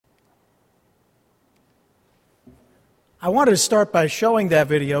I wanted to start by showing that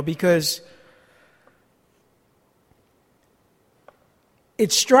video because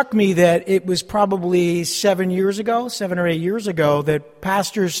it struck me that it was probably 7 or 8 years ago, that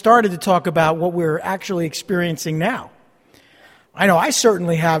pastors started to talk about what we're actually experiencing now. I know I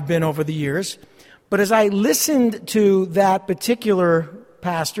certainly have been over the years, but as I listened to that particular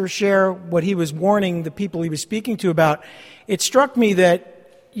pastor share what he was warning the people he was speaking to about, it struck me that,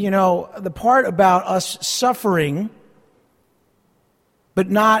 the part about us suffering, but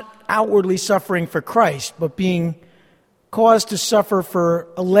not outwardly suffering for Christ, but being caused to suffer for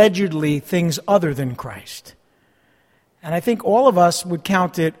allegedly things other than Christ. And I think all of us would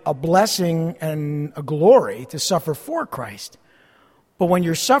count it a blessing and a glory to suffer for Christ. But when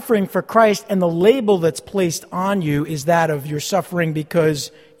you're suffering for Christ and the label that's placed on you is that of you're suffering because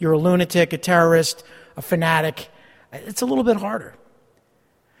you're a lunatic, a terrorist, a fanatic, it's a little bit harder.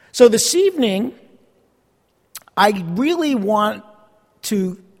 So this evening, I really want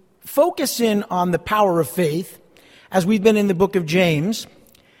to focus in on the power of faith. As we've been in the book of James,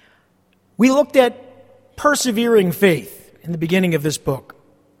 we looked at persevering faith in the beginning of this book.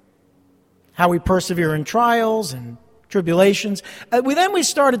 How we persevere in trials and tribulations. We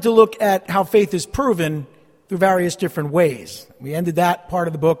started to look at how faith is proven through various different ways. We ended that part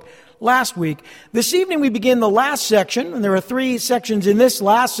of the book last week. This evening we begin the last section, and there are 3 sections in this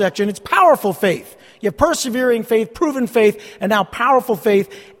last section. It's powerful faith. You have persevering faith, proven faith, and now powerful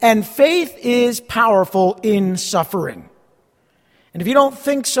faith. And faith is powerful in suffering. And if you don't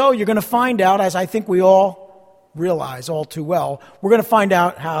think so, you're going to find out, as I think we all realize all too well, we're going to find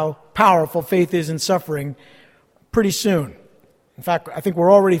out how powerful faith is in suffering pretty soon. In fact, I think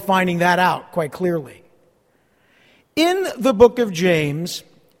we're already finding that out quite clearly. In the book of James,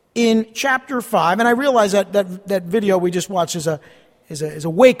 in chapter 5, and I realize that video we just watched is a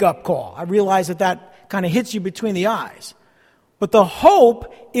wake-up call. I realize that kind of hits you between the eyes. But the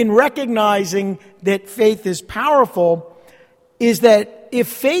hope in recognizing that faith is powerful is that if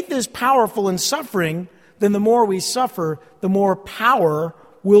faith is powerful in suffering, then the more we suffer, the more power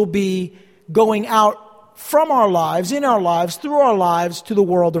will be going out from our lives, in our lives, through our lives, to the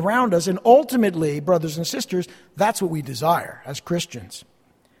world around us. And ultimately, brothers and sisters, that's what we desire as Christians.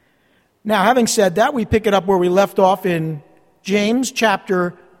 Now, having said that, we pick it up where we left off in James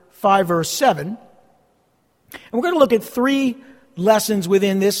chapter 5, verse 7. And we're going to look at 3 lessons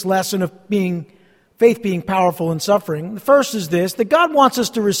within this lesson of faith being powerful in suffering. The first is this, that God wants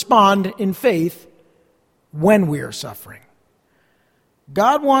us to respond in faith when we are suffering.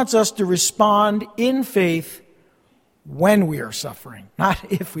 God wants us to respond in faith when we are suffering. Not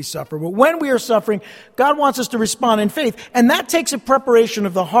if we suffer, but when we are suffering, God wants us to respond in faith. And that takes a preparation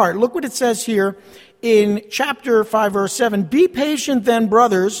of the heart. Look what it says here in chapter 5, verse 7. Be patient then,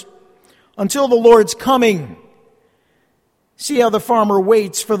 brothers, until the Lord's coming. See how the farmer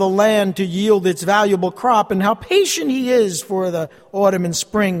waits for the land to yield its valuable crop, and how patient he is for the autumn and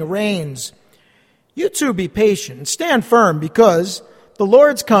spring rains. You too be patient and stand firm, because the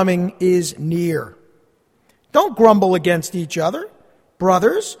Lord's coming is near. Don't grumble against each other,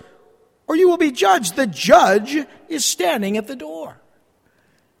 brothers, or you will be judged. The judge is standing at the door.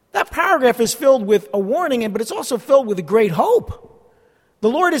 That paragraph is filled with a warning, but it's also filled with a great hope. The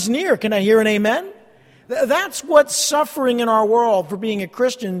Lord is near. Can I hear an amen? That's what suffering in our world for being a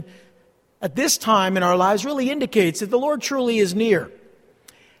Christian at this time in our lives really indicates, that the Lord truly is near.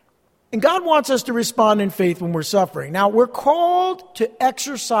 And God wants us to respond in faith when we're suffering. Now, we're called to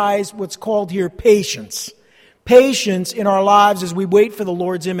exercise what's called here patience. Patience in our lives as we wait for the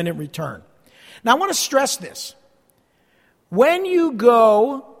Lord's imminent return. Now, I want to stress this. When you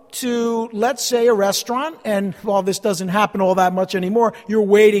go to, let's say, a restaurant, and while this doesn't happen all that much anymore, you're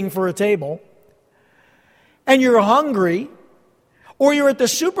waiting for a table, and you're hungry, or you're at the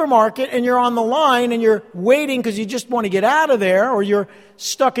supermarket and you're on the line and you're waiting because you just want to get out of there, or you're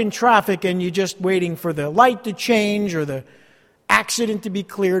stuck in traffic and you're just waiting for the light to change or the accident to be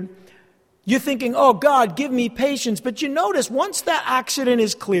cleared, you're thinking, oh God, give me patience. But you notice once that accident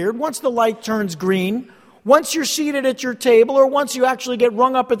is cleared, once the light turns green, once you're seated at your table, or once you actually get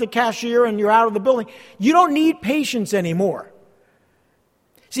rung up at the cashier and you're out of the building, you don't need patience anymore.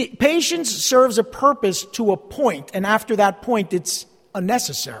 See, patience serves a purpose to a point, and after that point, it's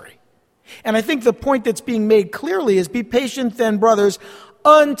unnecessary. And I think the point that's being made clearly is, be patient then, brothers,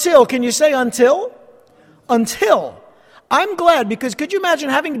 until, can you say until? Until. I'm glad, because could you imagine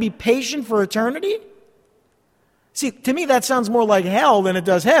having to be patient for eternity? See, to me that sounds more like hell than it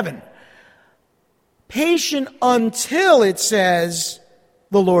does heaven. Patient until, it says,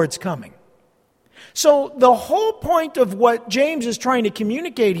 the Lord's coming. So the whole point of what James is trying to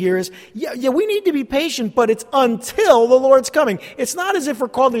communicate here is, we need to be patient, but it's until the Lord's coming. It's not as if we're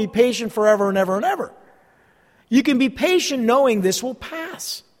called to be patient forever and ever and ever. You can be patient knowing this will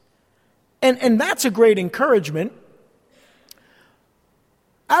pass. And that's a great encouragement.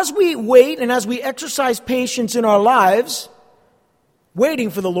 As we wait and as we exercise patience in our lives, waiting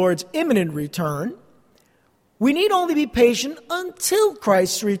for the Lord's imminent return, we need only be patient until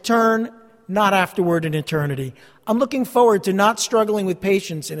Christ's return, not afterward in eternity. I'm looking forward to not struggling with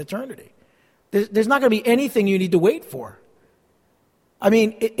patience in eternity. There's not going to be anything you need to wait for. I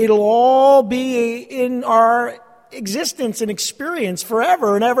mean, it'll all be in our existence and experience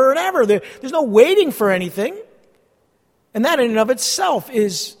forever and ever and ever. There's no waiting for anything. And that in and of itself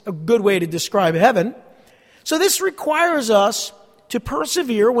is a good way to describe heaven. So this requires us to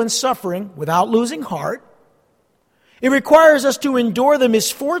persevere when suffering without losing heart. It requires us to endure the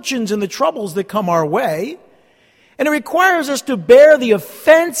misfortunes and the troubles that come our way. And it requires us to bear the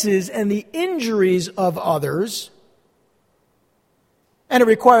offenses and the injuries of others. And it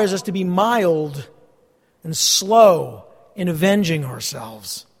requires us to be mild and slow in avenging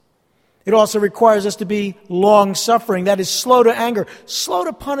ourselves. It also requires us to be long-suffering, that is, slow to anger, slow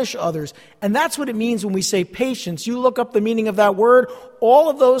to punish others. And that's what it means when we say patience. You look up the meaning of that word,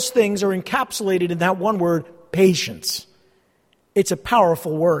 all of those things are encapsulated in that one word, patience. It's a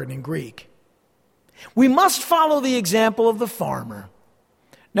powerful word in Greek. We must follow the example of the farmer.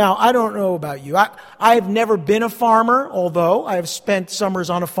 Now, I don't know about you. I have never been a farmer, although I have spent summers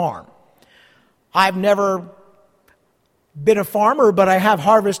on a farm. I've never been a farmer, but I have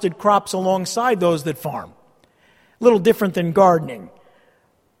harvested crops alongside those that farm. A little different than gardening.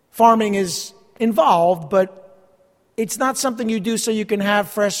 Farming is involved, but it's not something you do so you can have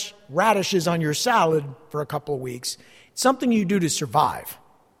fresh radishes on your salad for a couple of weeks. It's something you do to survive.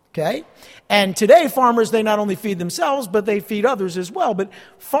 Okay? And today, farmers, they not only feed themselves, but they feed others as well. But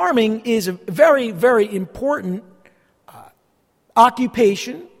farming is a very, very important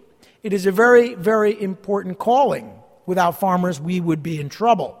occupation. It is a very, very important calling. Without farmers, we would be in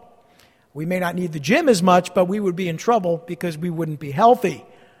trouble. We may not need the gym as much, but we would be in trouble because we wouldn't be healthy.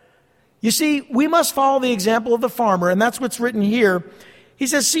 You see, we must follow the example of the farmer, and that's what's written here. He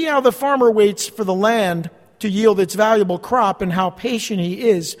says, see how the farmer waits for the land to yield its valuable crop and how patient he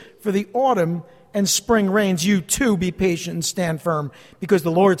is for the autumn and spring rains. You too be patient and stand firm because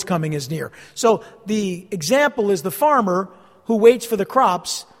the Lord's coming is near. So the example is the farmer who waits for the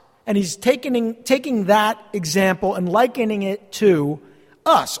crops. And he's taking that example and likening it to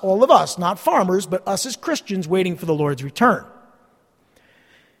us, all of us, not farmers, but us as Christians waiting for the Lord's return.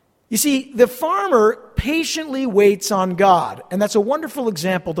 You see, the farmer patiently waits on God, and that's a wonderful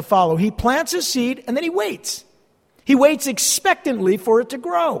example to follow. He plants a seed, and then he waits. He waits expectantly for it to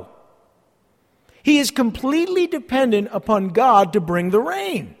grow. He is completely dependent upon God to bring the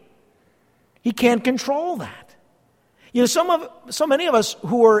rain. He can't control that. You know, so many of us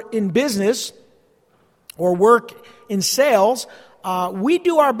who are in business or work in sales, we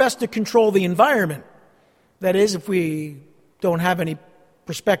do our best to control the environment. That is, if we don't have any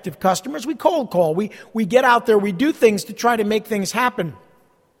prospective customers, we cold call. We get out there, we do things to try to make things happen.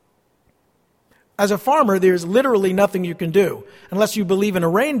 As a farmer, there's literally nothing you can do. Unless you believe in a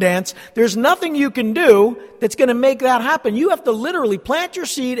rain dance, there's nothing you can do that's going to make that happen. You have to literally plant your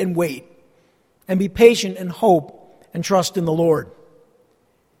seed and wait and be patient and hope and trust in the Lord.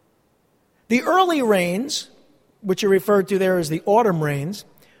 The early rains, which are referred to there as the autumn rains,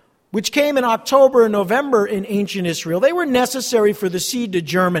 which came in October and November in ancient Israel, they were necessary for the seed to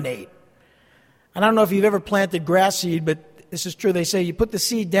germinate. And I don't know if you've ever planted grass seed, but this is true. They say you put the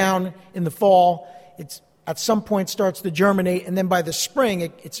seed down in the fall, it's at some point starts to germinate, and then by the spring,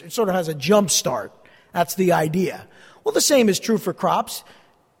 it sort of has a jump start. That's the idea. Well, the same is true for crops,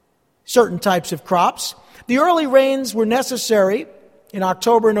 certain types of crops. The early rains were necessary in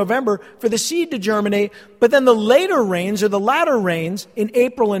October and November for the seed to germinate, but then the later rains, or the latter rains, in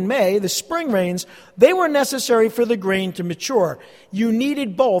April and May, the spring rains, they were necessary for the grain to mature. You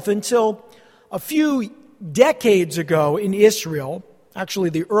needed both until a few decades ago in Israel, actually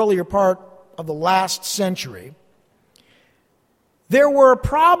the earlier part of the last century. There were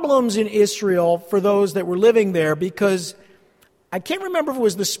problems in Israel for those that were living there because I can't remember if it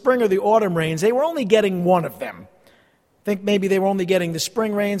was the spring or the autumn rains. They were only getting one of them. I think maybe they were only getting the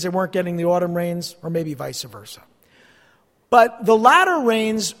spring rains, they weren't getting the autumn rains, or maybe vice versa. But the latter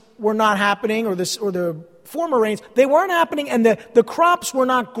rains were not happening, or the former rains, they weren't happening, and the crops were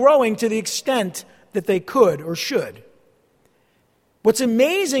not growing to the extent that they could or should. What's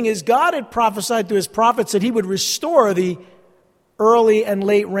amazing is God had prophesied through his prophets that he would restore the early and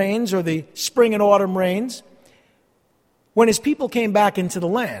late rains, or the spring and autumn rains, when his people came back into the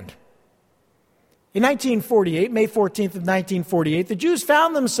land. In 1948, May 14th of 1948, the Jews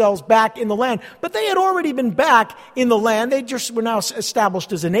found themselves back in the land, but they had already been back in the land. They just were now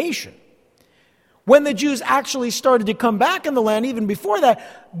established as a nation. When the Jews actually started to come back in the land, even before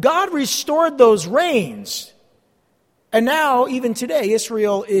that, God restored those rains. And now, even today,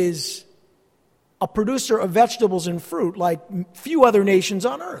 Israel is a producer of vegetables and fruit like few other nations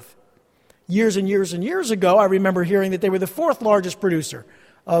on earth. Years and years and years ago, I remember hearing that they were the fourth largest producer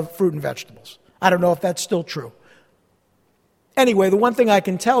of fruit and vegetables. I don't know if that's still true. Anyway, the one thing I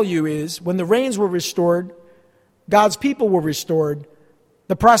can tell you is when the rains were restored, God's people were restored,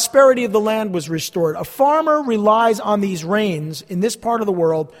 the prosperity of the land was restored. A farmer relies on these rains in this part of the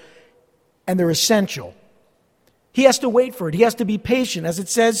world, and they're essential. He has to wait for it. He has to be patient. As it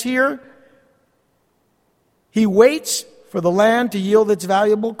says here, he waits for the land to yield its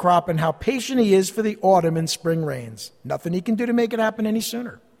valuable crop, and how patient he is for the autumn and spring rains. Nothing he can do to make it happen any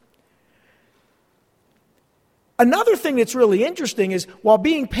sooner. Another thing that's really interesting is while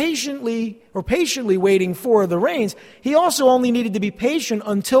being patiently waiting for the rains, he also only needed to be patient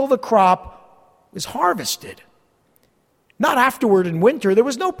until the crop was harvested. Not afterward in winter. There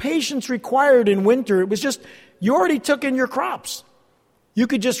was no patience required in winter. It was just, you already took in your crops. You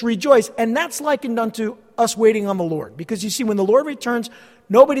could just rejoice. And that's likened unto us waiting on the Lord. Because you see, when the Lord returns,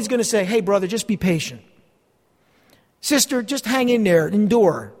 nobody's going to say, hey, brother, just be patient. Sister, just hang in there,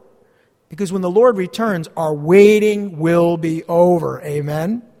 endure. Because when the Lord returns, our waiting will be over.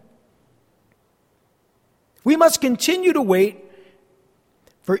 Amen? We must continue to wait,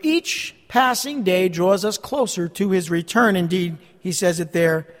 for each passing day draws us closer to his return. Indeed, he says it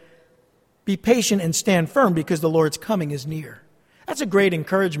there, be patient and stand firm because the Lord's coming is near. That's a great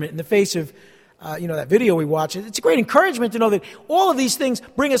encouragement in the face of that video we watched. It's a great encouragement to know that all of these things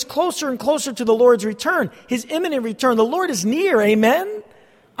bring us closer and closer to the Lord's return, his imminent return. The Lord is near. Amen?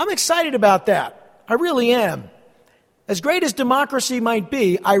 I'm excited about that. I really am. As great as democracy might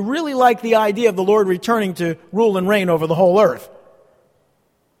be, I really like the idea of the Lord returning to rule and reign over the whole earth.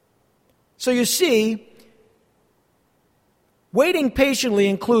 So you see, waiting patiently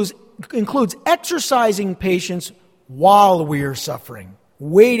includes exercising patience while we are suffering,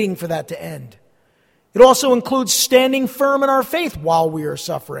 waiting for that to end. It also includes standing firm in our faith while we are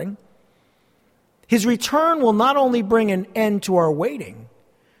suffering. His return will not only bring an end to our waiting,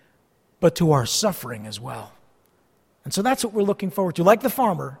 but to our suffering as well. And so that's what we're looking forward to. Like the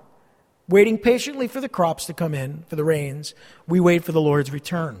farmer, waiting patiently for the crops to come in, for the rains, we wait for the Lord's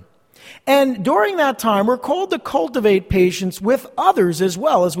return. And during that time, we're called to cultivate patience with others as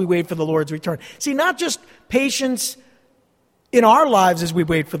well as we wait for the Lord's return. See, not just patience in our lives as we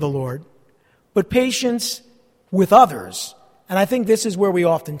wait for the Lord, but patience with others. And I think this is where we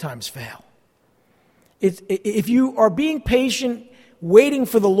oftentimes fail. If you are being patient, waiting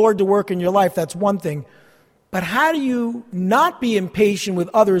for the Lord to work in your life, that's one thing. But how do you not be impatient with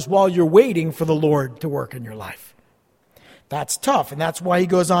others while you're waiting for the Lord to work in your life? That's tough. And that's why he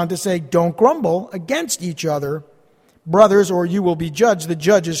goes on to say, don't grumble against each other, brothers, or you will be judged. The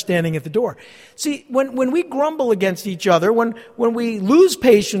judge is standing at the door. See, when we grumble against each other, when we lose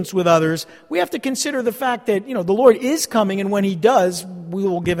patience with others, we have to consider the fact that, the Lord is coming, and when he does, we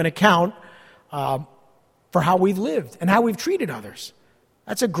will give an account for how we've lived and how we've treated others.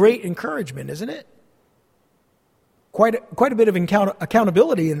 That's a great encouragement, isn't it? Quite a bit of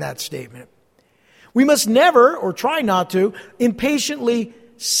accountability in that statement. We must never, or try not to, impatiently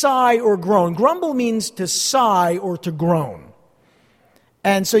sigh or groan. Grumble means to sigh or to groan.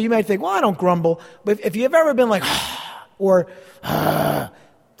 And so you might think, well, I don't grumble. But if you've ever been like, or,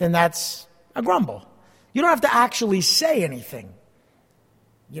 then that's a grumble. You don't have to actually say anything.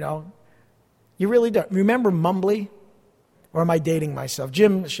 You really don't. Remember mumbly? Or am I dating myself?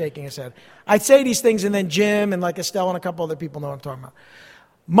 Jim is shaking his head. I'd say these things, and then Jim and like Estelle and a couple other people know what I'm talking about.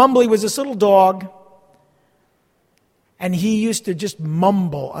 Mumbly was this little dog, and he used to just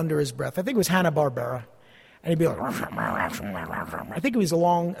mumble under his breath. I think it was Hanna-Barbera. And he'd be like, I think he was a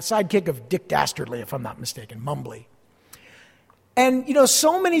sidekick of Dick Dastardly, if I'm not mistaken, mumbly. And,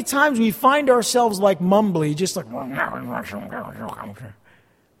 so many times we find ourselves like mumbly, just like,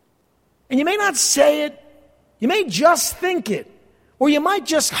 and you may not say it, you may just think it, or you might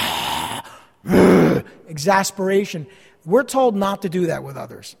just, exasperation. We're told not to do that with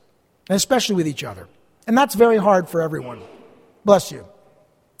others, and especially with each other. And that's very hard for everyone. Bless you.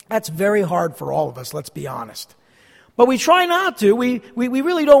 That's very hard for all of us, let's be honest. But we try not to. We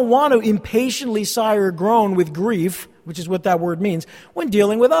really don't want to impatiently sigh or groan with grief, which is what that word means, when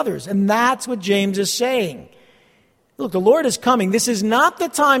dealing with others. And that's what James is saying. Look, the Lord is coming. This is not the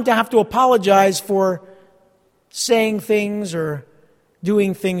time to have to apologize for saying things or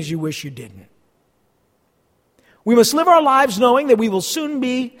doing things you wish you didn't. We must live our lives knowing that we will soon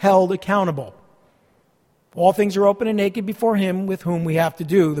be held accountable. All things are open and naked before Him with whom we have to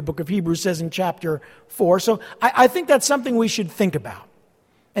do, the book of Hebrews says in chapter 4. So I think that's something we should think about.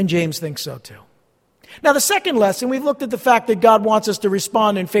 And James thinks so too. Now the second lesson, we've looked at the fact that God wants us to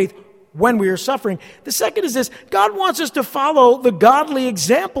respond in faith when we are suffering. The second is this: God wants us to follow the godly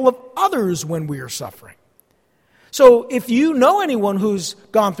example of others when we are suffering. So if you know anyone who's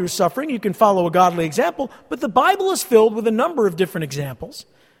gone through suffering, you can follow a godly example, but the Bible is filled with a number of different examples.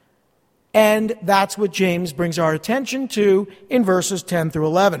 And that's what James brings our attention to in verses 10 through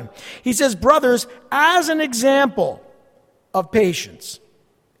 11. He says, brothers, as an example of patience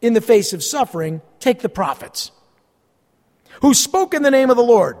in the face of suffering, take the prophets who spoke in the name of the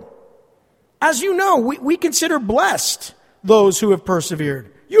Lord. As you know, we consider blessed those who have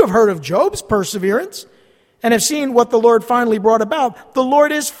persevered. You have heard of Job's perseverance and have seen what the Lord finally brought about. The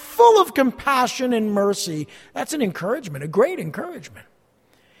Lord is full of compassion and mercy. That's an encouragement, a great encouragement.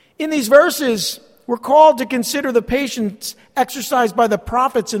 In these verses, we're called to consider the patience exercised by the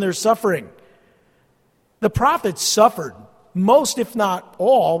prophets in their suffering. The prophets suffered. Most, if not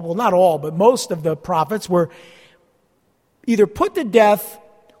all, well, not all, but most of the prophets were either put to death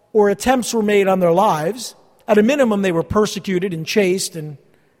or attempts were made on their lives. At a minimum, they were persecuted and chased and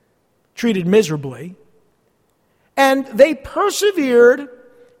treated miserably. And they persevered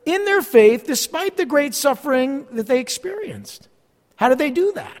in their faith despite the great suffering that they experienced. How did they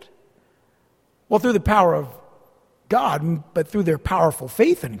do that? Well, through the power of God, but through their powerful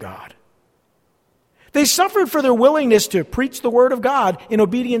faith in God. They suffered for their willingness to preach the word of God in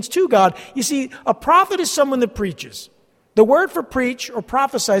obedience to God. You see, a prophet is someone that preaches. The word for preach or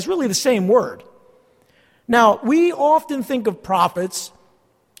prophesy is really the same word. Now, we often think of prophets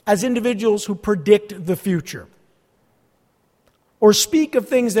as individuals who predict the future or speak of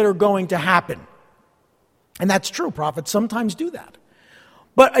things that are going to happen. And that's true. Prophets sometimes do that.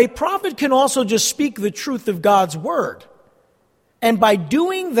 But a prophet can also just speak the truth of God's word. And by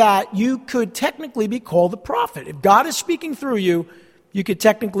doing that, you could technically be called a prophet. If God is speaking through you, you could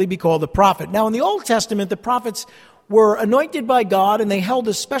technically be called a prophet. Now, in the Old Testament, the prophets were anointed by God and they held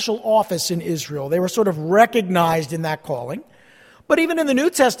a special office in Israel. They were sort of recognized in that calling. But even in the New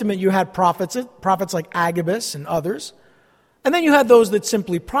Testament, you had prophets like Agabus and others. And then you had those that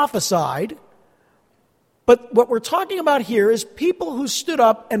simply prophesied. But what we're talking about here is people who stood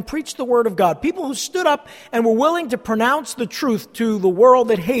up and preached the word of God. People who stood up and were willing to pronounce the truth to the world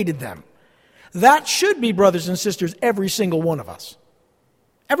that hated them. That should be, brothers and sisters, every single one of us.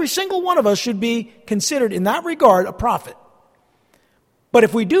 Every single one of us should be considered in that regard a prophet. But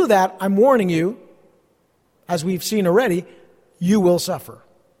if we do that, I'm warning you, as we've seen already, you will suffer.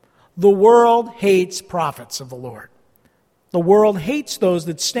 The world hates prophets of the Lord. The world hates those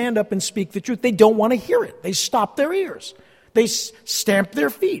that stand up and speak the truth. They don't want to hear it. They stop their ears. They stamp their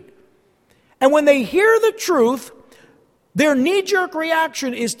feet. And when they hear the truth, their knee-jerk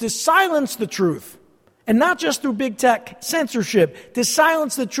reaction is to silence the truth. And not just through big tech censorship, to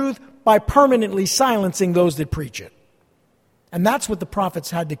silence the truth by permanently silencing those that preach it. And that's what the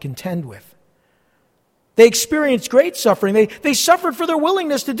prophets had to contend with. They experienced great suffering. They suffered for their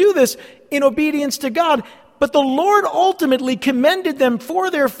willingness to do this in obedience to God. But the Lord ultimately commended them for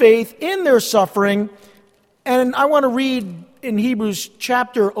their faith in their suffering. And I want to read in Hebrews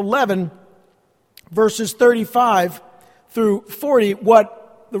chapter 11, verses 35 through 40, what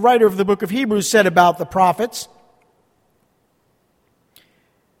the writer of the book of Hebrews said about the prophets.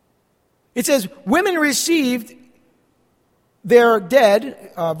 It says, women received their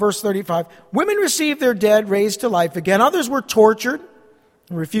dead, verse 35, women received their dead raised to life again. Others were tortured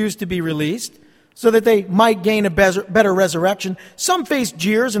and refused to be released, so that they might gain a better resurrection. Some faced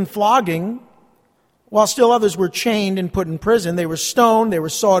jeers and flogging, while still others were chained and put in prison. They were stoned, they were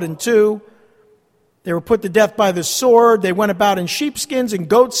sawed in two, they were put to death by the sword. They went about in sheepskins and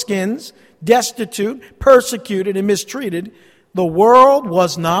goatskins, destitute, persecuted, and mistreated. The world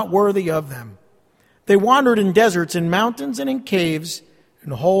was not worthy of them. They wandered in deserts, in mountains, and in caves,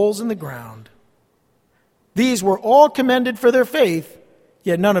 and holes in the ground. These were all commended for their faith,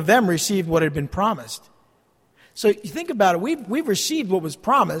 yet none of them received what had been promised. So you think about it, we've received what was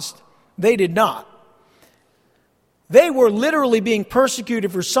promised. They did not. They were literally being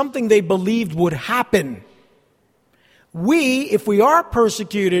persecuted for something they believed would happen. We, if we are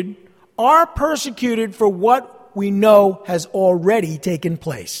persecuted for what we know has already taken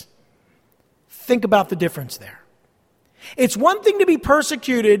place. Think about the difference there. It's one thing to be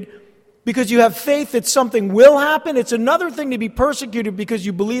persecuted because you have faith that something will happen. It's another thing to be persecuted because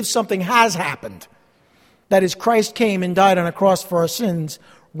you believe something has happened. That is, Christ came and died on a cross for our sins,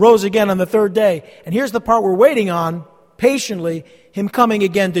 rose again on the third day. And here's the part we're waiting on, patiently, him coming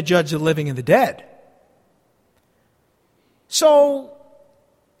again to judge the living and the dead. So,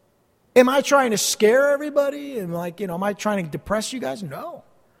 am I trying to scare everybody? Am I trying to depress you guys? No.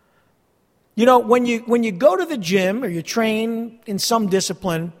 When you go to the gym or you train in some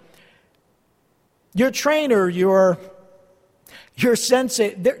discipline, your trainer, your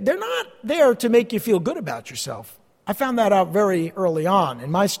sensei, they're not there to make you feel good about yourself. I found that out very early on in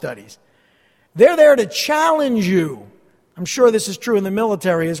my studies. They're there to challenge you. I'm sure this is true in the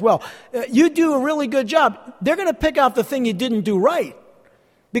military as well. You do a really good job. They're going to pick out the thing you didn't do right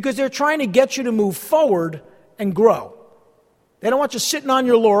because they're trying to get you to move forward and grow. They don't want you sitting on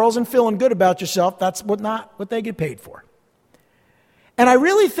your laurels and feeling good about yourself. That's not what they get paid for. And I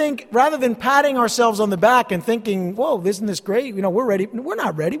really think rather than patting ourselves on the back and thinking, whoa, isn't this great? We're ready. We're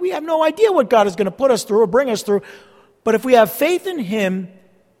not ready. We have no idea what God is going to put us through or bring us through. But if we have faith in him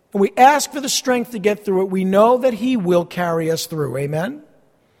and we ask for the strength to get through it, we know that he will carry us through. Amen?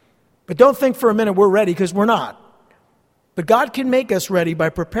 But don't think for a minute we're ready, because we're not. But God can make us ready by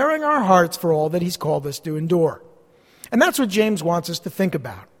preparing our hearts for all that he's called us to endure. And that's what James wants us to think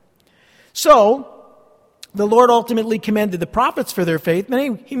about. So, the Lord ultimately commended the prophets for their faith.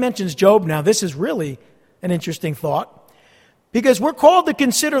 He mentions Job now. This is really an interesting thought, because we're called to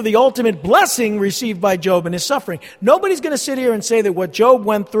consider the ultimate blessing received by Job in his suffering. Nobody's going to sit here and say that what Job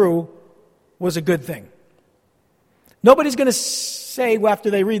went through was a good thing. Nobody's going to say after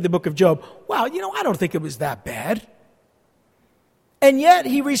they read the book of Job, wow, I don't think it was that bad. And yet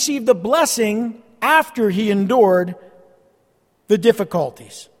he received the blessing after he endured the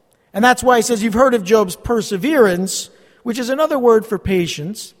difficulties. And that's why he says, you've heard of Job's perseverance, which is another word for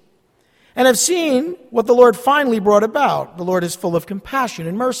patience, and have seen what the Lord finally brought about. The Lord is full of compassion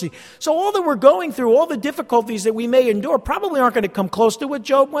and mercy. So all that we're going through, all the difficulties that we may endure, probably aren't going to come close to what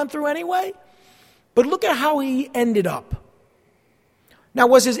Job went through anyway. But look at how he ended up. Now,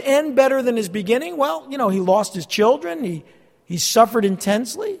 was his end better than his beginning? Well, he lost his children. He suffered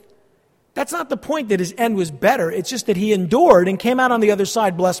intensely. That's not the point that his end was better. It's just that he endured and came out on the other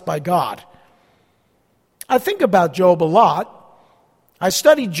side blessed by God. I think about Job a lot. I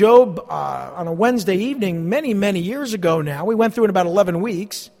studied Job on a Wednesday evening many, many years ago now. We went through it in about 11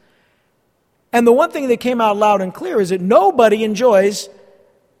 weeks. And the one thing that came out loud and clear is that nobody enjoys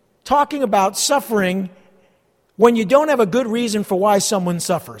talking about suffering when you don't have a good reason for why someone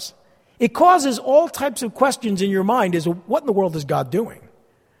suffers. It causes all types of questions in your mind as what in the world is God doing?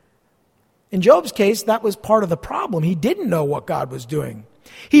 In Job's case, that was part of the problem. He didn't know what God was doing.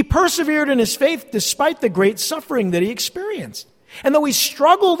 He persevered in his faith despite the great suffering that he experienced. And though he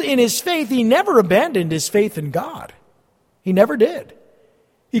struggled in his faith, he never abandoned his faith in God. He never did.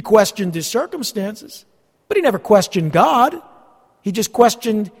 He questioned his circumstances, but he never questioned God. He just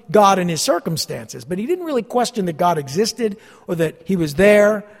questioned God and his circumstances. But he didn't really question that God existed or that he was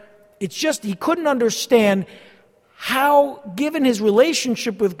there. It's just he couldn't understand how, given his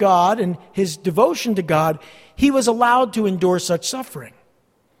relationship with God and his devotion to God, he was allowed to endure such suffering.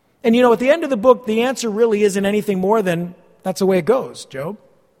 And at the end of the book, the answer really isn't anything more than, that's the way it goes, Job.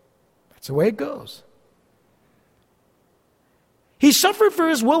 That's the way it goes. He suffered for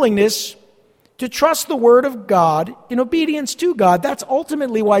his willingness to trust the word of God in obedience to God. That's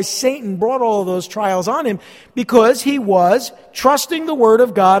ultimately why Satan brought all of those trials on him, because he was trusting the word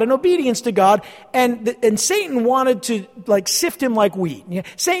of God in obedience to God, and Satan wanted to sift him like wheat.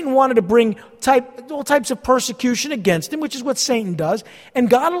 Satan wanted to bring all types of persecution against him, which is what Satan does, and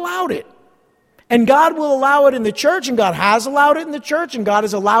God allowed it. And God will allow it in the church, and God has allowed it in the church, and God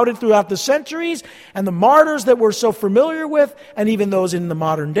has allowed it throughout the centuries, and the martyrs that we're so familiar with, and even those in the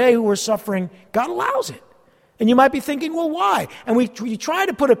modern day who are suffering, God allows it. And you might be thinking, well, why? And we try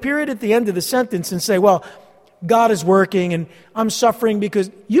to put a period at the end of the sentence and say, well, God is working, and I'm suffering,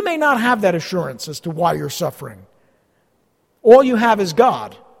 because you may not have that assurance as to why you're suffering. All you have is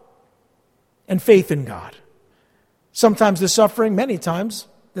God and faith in God. Sometimes the suffering, many times,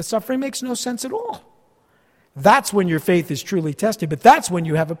 the suffering makes no sense at all. That's when your faith is truly tested, but that's when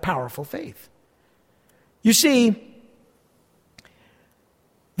you have a powerful faith. You see,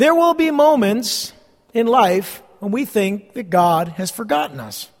 there will be moments in life when we think that God has forgotten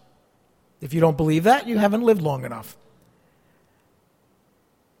us. If you don't believe that, you haven't lived long enough.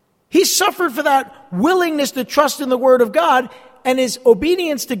 He suffered for that willingness to trust in the word of God and his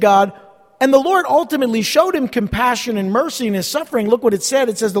obedience to God. And the Lord ultimately showed him compassion and mercy in his suffering. Look what it said.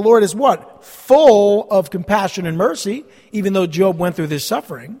 It says the Lord is what? Full of compassion and mercy, even though Job went through this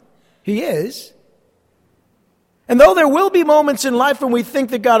suffering. He is. And though there will be moments in life when we think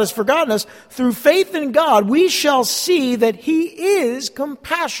that God has forgotten us, through faith in God, we shall see that He is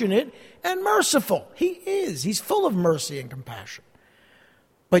compassionate and merciful. He is. He's full of mercy and compassion.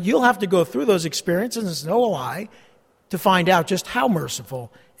 But you'll have to go through those experiences, and so will I, to find out just how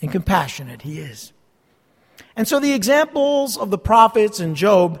merciful and compassionate He is. And so the examples of the prophets and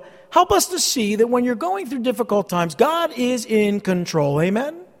Job help us to see that when you're going through difficult times, God is in control.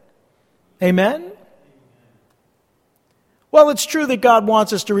 Amen? Amen? Well, it's true that God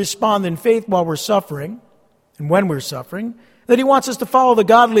wants us to respond in faith while we're suffering and when we're suffering, that He wants us to follow the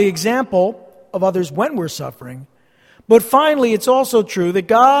godly example of others when we're suffering. But finally, it's also true that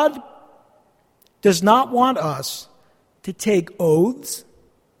God does not want us to take oaths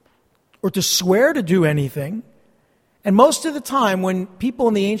or to swear to do anything. And most of the time, when people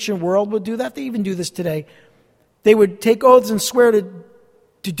in the ancient world would do that, they even do this today, they would take oaths and swear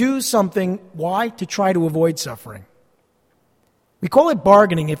to do something. Why? To try to avoid suffering. We call it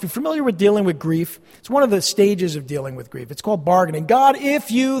bargaining. If you're familiar with dealing with grief, it's one of the stages of dealing with grief. It's called bargaining. God, if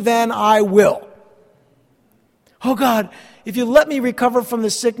you, then I will. Oh God, if you let me recover from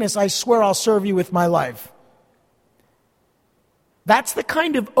this sickness, I swear I'll serve you with my life. That's the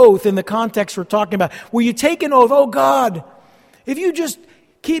kind of oath in the context we're talking about, where you take an oath, oh God, if you just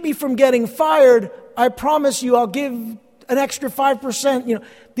keep me from getting fired, I promise you I'll give an extra 5%.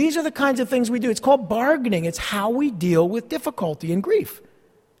 These are the kinds of things we do. It's called bargaining. It's how we deal with difficulty and grief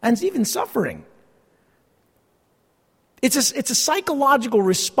and even suffering. It's a psychological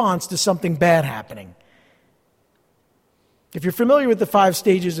response to something bad happening. If you're familiar with the 5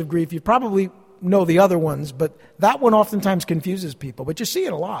 stages of grief, you probably know the other ones, but that one oftentimes confuses people. But you see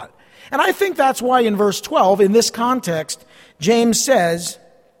it a lot. And I think that's why in verse 12, in this context, James says,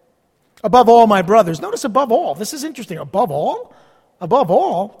 above all, my brothers. Notice above all. This is interesting. Above all? Above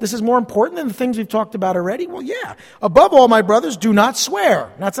all? This is more important than the things we've talked about already? Well, yeah. Above all, my brothers, do not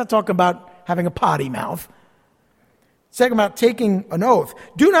swear. That's not talking about having a potty mouth. It's talking about taking an oath.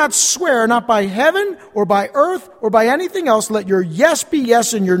 Do not swear, not by heaven or by earth or by anything else. Let your yes be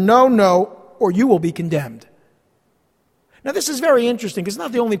yes and your no, no, or you will be condemned. Now, this is very interesting because it's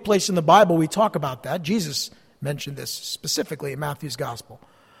not the only place in the Bible we talk about that. Jesus mentioned this specifically in Matthew's Gospel,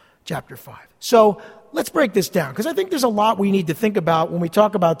 chapter 5. So let's break this down because I think there's a lot we need to think about when we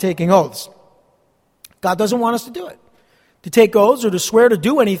talk about taking oaths. God doesn't want us to do it, to take oaths or to swear to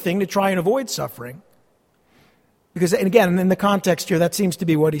do anything to try and avoid suffering. Because, and again, in the context here, that seems to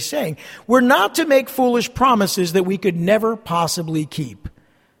be what he's saying. We're not to make foolish promises that we could never possibly keep.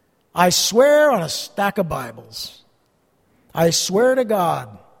 I swear on a stack of Bibles. I swear to God.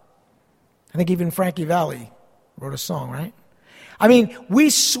 I think even Frankie Valli wrote a song, right? I mean, we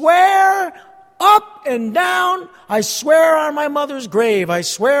swear up and down. I swear on my mother's grave. I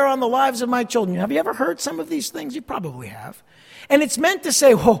swear on the lives of my children. Have you ever heard some of these things? You probably have. And it's meant to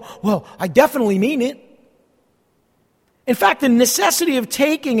say, well, I definitely mean it. In fact, the necessity of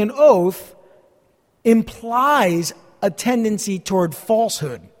taking an oath implies a tendency toward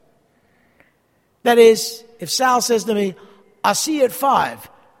falsehood. That is, if Sal says to me, I'll see you at 5.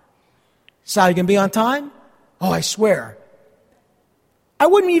 Sal, you going to be on time? Oh, I swear. I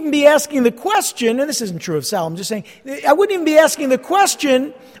wouldn't even be asking the question, and this isn't true of Sal, I'm just saying, I wouldn't even be asking the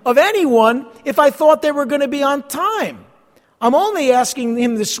question of anyone if I thought they were going to be on time. I'm only asking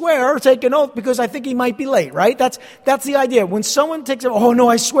him to swear or take an oath because I think he might be late, right? That's the idea. When someone takes an oath, oh no,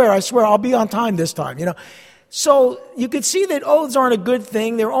 I swear, I'll be on time this time, So you could see that oaths aren't a good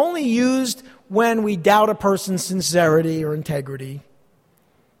thing. They're only used when we doubt a person's sincerity or integrity.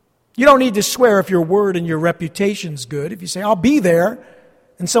 You don't need to swear if your word and your reputation's good. If you say, I'll be there,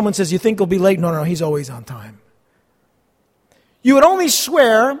 and someone says, you think he'll be late? No, he's always on time. You would only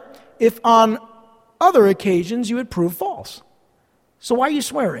swear if on other occasions you would prove false. So why are you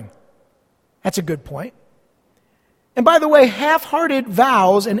swearing? That's a good point. And by the way, half-hearted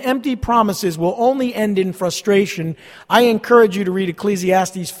vows and empty promises will only end in frustration. I encourage you to read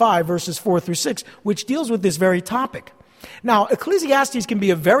Ecclesiastes 5, verses 4 through 6, which deals with this very topic. Now, Ecclesiastes can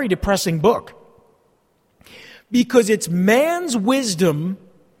be a very depressing book because it's man's wisdom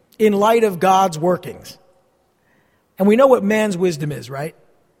in light of God's workings. And we know what man's wisdom is, right?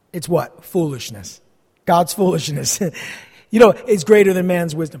 It's what? Foolishness. God's foolishness. Is greater than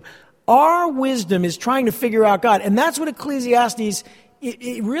man's wisdom. Our wisdom is trying to figure out God. And that's what Ecclesiastes,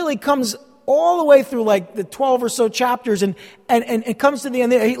 it really comes all the way through like the 12 or so chapters and it comes to the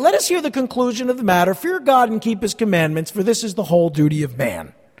end. Let us hear the conclusion of the matter. Fear God and keep his commandments, for this is the whole duty of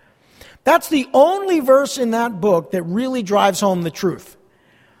man. That's the only verse in that book that really drives home the truth.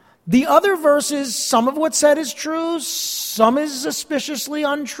 The other verses, some of what's said is true, some is suspiciously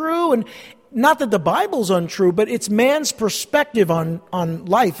untrue, and not that the Bible's untrue, but it's man's perspective on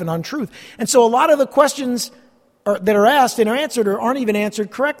life and on truth. And so a lot of the questions that are asked and are answered or aren't even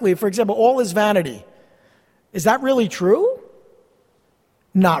answered correctly. For example, all is vanity. Is that really true?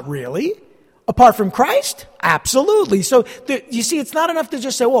 Not really. Apart from Christ? Absolutely. So you see, it's not enough to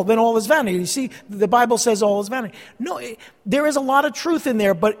just say, well, then all is vanity. You see, the Bible says all is vanity. No, there is a lot of truth in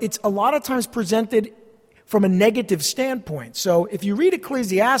there, but it's a lot of times presented from a negative standpoint. So if you read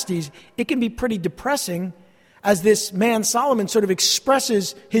Ecclesiastes, it can be pretty depressing as this man Solomon sort of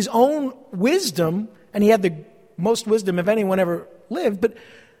expresses his own wisdom, and he had the most wisdom of anyone ever lived, but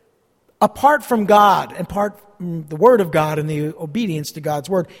apart from God and apart from the Word of God and the obedience to God's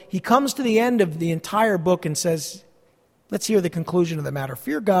Word, he comes to the end of the entire book and says, let's hear the conclusion of the matter.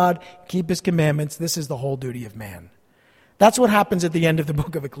 Fear God, keep His commandments. This is the whole duty of man. That's what happens at the end of the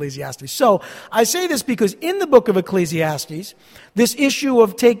book of Ecclesiastes. So I say this because in the book of Ecclesiastes, this issue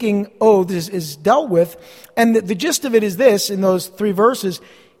of taking oaths is dealt with, and the gist of it is this, in those 3 verses: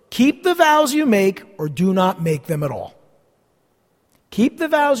 keep the vows you make or do not make them at all. Keep the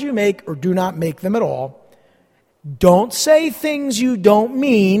vows you make or do not make them at all. Don't say things you don't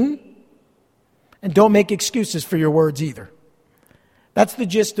mean, and don't make excuses for your words either. That's the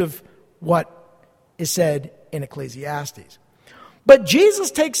gist of what is said in Ecclesiastes. But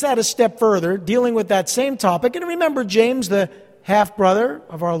Jesus takes that a step further, dealing with that same topic. And remember, James, the half-brother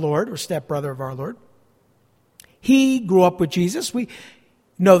of our Lord, or step-brother of our Lord, he grew up with Jesus. We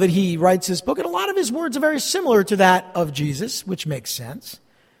know that he writes this book, and a lot of his words are very similar to that of Jesus, which makes sense.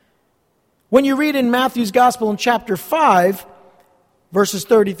 When you read in Matthew's Gospel in chapter 5, verses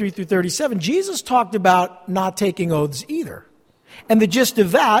 33 through 37, Jesus talked about not taking oaths either. And the gist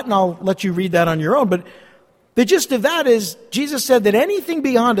of that, and I'll let you read that on your own, but the gist of that is Jesus said that anything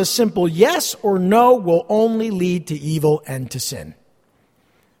beyond a simple yes or no will only lead to evil and to sin.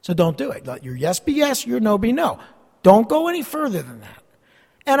 So don't do it. Let your yes be yes, your no be no. Don't go any further than that.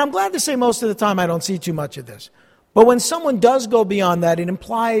 And I'm glad to say most of the time I don't see too much of this. But when someone does go beyond that, it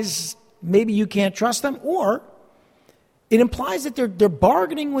implies maybe you can't trust them, or it implies that they're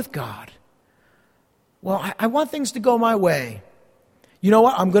bargaining with God. Well, I want things to go my way. You know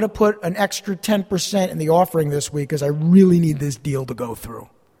what? I'm going to put an extra 10% in the offering this week because I really need this deal to go through.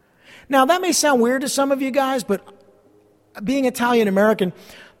 Now, that may sound weird to some of you guys, but being Italian-American,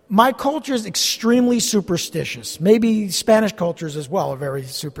 my culture is extremely superstitious. Maybe Spanish cultures as well are very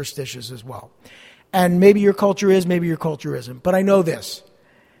superstitious as well. And maybe your culture is, maybe your culture isn't. But I know this,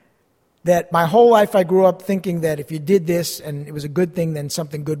 that my whole life I grew up thinking that if you did this and it was a good thing, then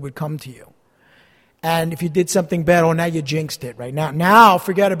something good would come to you. And if you did something bad, oh, now you jinxed it, right? Now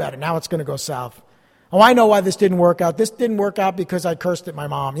forget about it. Now it's going to go south. Oh, I know why this didn't work out. This didn't work out because I cursed at my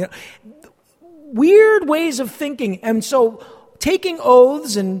mom. You know, weird ways of thinking. And so taking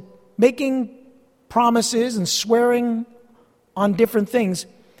oaths and making promises and swearing on different things,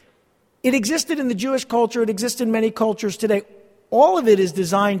 it existed in the Jewish culture. It exists in many cultures today. All of it is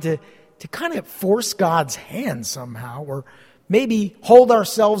designed to kind of force God's hand somehow, or maybe hold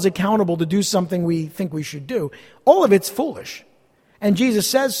ourselves accountable to do something we think we should do. All of it's foolish. And Jesus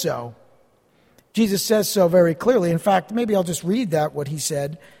says so. Jesus says so very clearly. In fact, maybe I'll just read that, what he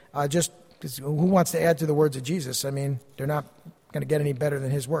said, just because who wants to add to the words of Jesus? I mean, they're not going to get any better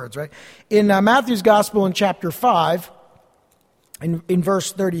than his words, right? In Matthew's Gospel in chapter 5, in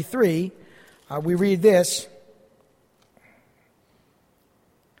verse 33, we read this.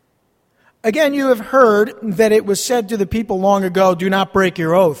 Again, you have heard that it was said to the people long ago, do not break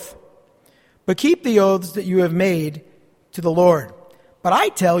your oath, but keep the oaths that you have made to the Lord. But I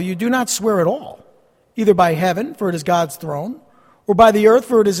tell you, do not swear at all, either by heaven, for it is God's throne, or by the earth,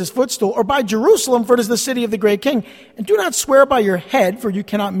 for it is his footstool, or by Jerusalem, for it is the city of the great king. And do not swear by your head, for you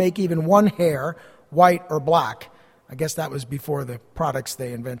cannot make even one hair white or black. I guess that was before the products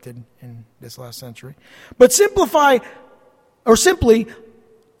they invented in this last century. But simply,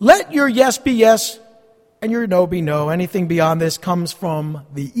 let your yes be yes and your no be no. Anything beyond this comes from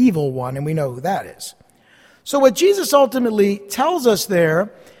the evil one, and we know who that is. So what Jesus ultimately tells us there's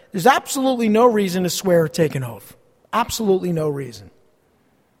absolutely no reason to swear or take an oath. Absolutely no reason.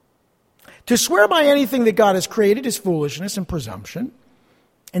 To swear by anything that God has created is foolishness and presumption.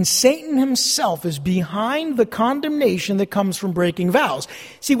 And Satan himself is behind the condemnation that comes from breaking vows.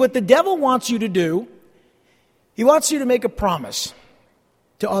 See, what the devil wants you to do, he wants you to make a promise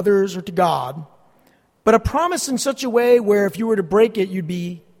to others or to God, but a promise in such a way where if you were to break it, you'd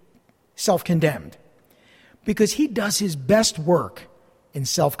be self-condemned. Because he does his best work in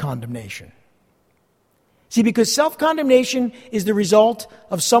self-condemnation. See, because self-condemnation is the result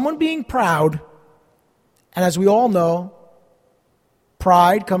of someone being proud, and as we all know,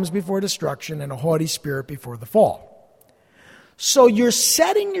 pride comes before destruction and a haughty spirit before the fall. So you're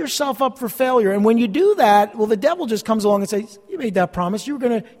setting yourself up for failure, and when you do that, well, the devil just comes along and says, you made that promise, you're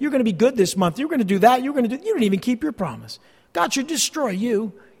going to be good this month, you're going to do that, you didn't even keep your promise. God should destroy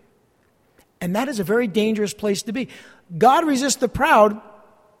you. And that is a very dangerous place to be. God resists the proud,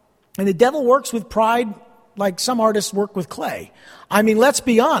 and the devil works with pride like some artists work with clay. I mean, let's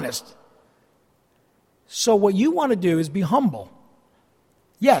be honest. So what you want to do is be humble.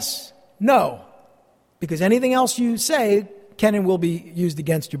 Yes, no, because anything else you say can and will be used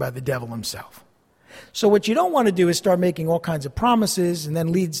against you by the devil himself. So what you don't want to do is start making all kinds of promises and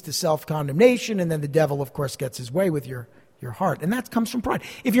then leads to self-condemnation, and then the devil, of course, gets his way with your heart. And that comes from pride.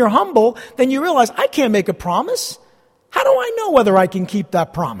 If you're humble, then you realize, I can't make a promise. How do I know whether I can keep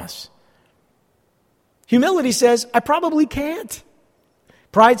that promise? Humility says, I probably can't.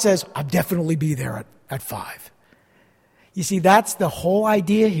 Pride says, I'll definitely be there at 5. You see, that's the whole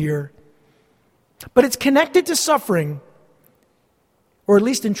idea here. But it's connected to suffering, or at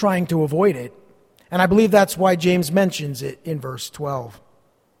least in trying to avoid it. And I believe that's why James mentions it in verse 12.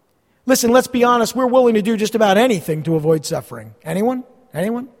 Listen, let's be honest. We're willing to do just about anything to avoid suffering. Anyone?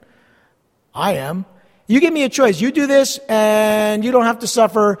 Anyone? I am. You give me a choice. You do this and you don't have to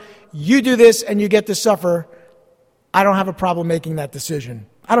suffer. You do this and you get to suffer. I don't have a problem making that decision.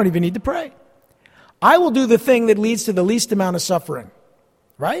 I don't even need to pray. I will do the thing that leads to the least amount of suffering.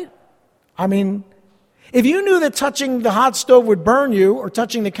 Right? I mean, if you knew that touching the hot stove would burn you or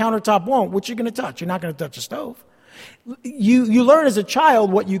touching the countertop won't, what you going to touch? You're not going to touch a stove. You learn as a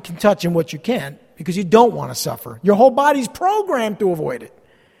child what you can touch and what you can't because you don't want to suffer. Your whole body's programmed to avoid it.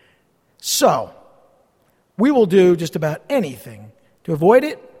 So, we will do just about anything to avoid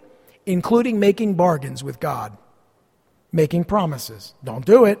it, including making bargains with God, making promises. Don't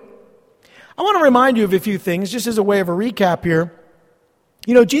do it. I want to remind you of a few things, just as a way of a recap here.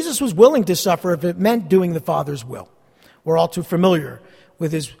 You know, Jesus was willing to suffer if it meant doing the Father's will. We're all too familiar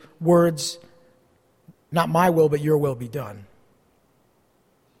with his words, not my will, but your will be done.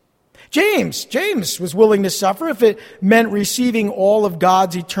 James was willing to suffer if it meant receiving all of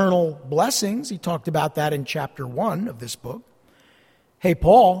God's eternal blessings. He talked about that in chapter 1 of this book. Hey,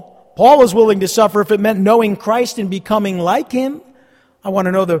 Paul was willing to suffer if it meant knowing Christ and becoming like him. I want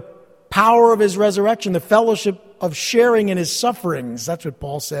to know the power of his resurrection, the fellowship of sharing in his sufferings. That's what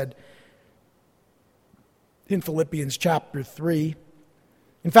Paul said in Philippians chapter 3.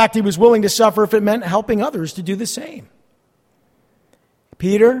 In fact, he was willing to suffer if it meant helping others to do the same.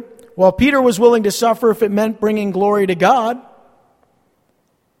 Peter was willing to suffer if it meant bringing glory to God.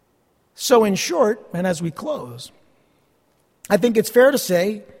 So in short, and as we close, I think it's fair to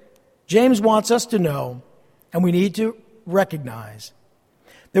say James wants us to know, and we need to recognize,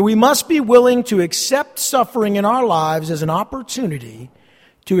 that we must be willing to accept suffering in our lives as an opportunity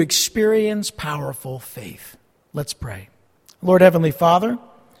to experience powerful faith. Let's pray. Lord Heavenly Father,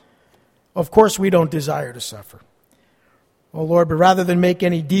 of course we don't desire to suffer. Oh Lord, but rather than make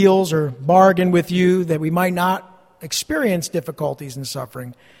any deals or bargain with you that we might not experience difficulties and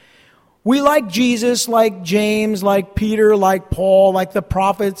suffering, we, like Jesus, like James, like Peter, like Paul, like the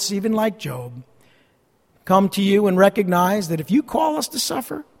prophets, even like Job, come to you and recognize that if you call us to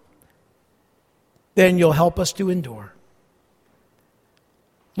suffer, then you'll help us to endure.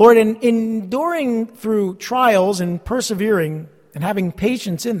 Lord, in enduring through trials and persevering and having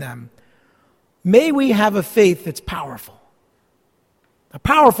patience in them, may we have a faith that's powerful. A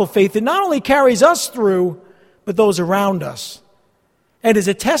powerful faith that not only carries us through, but those around us. And is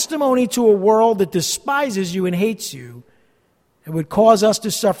a testimony to a world that despises you and hates you and would cause us to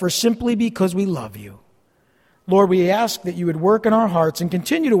suffer simply because we love you. Lord, we ask that you would work in our hearts and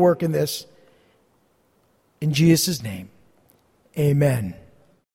continue to work in this. In Jesus' name, amen.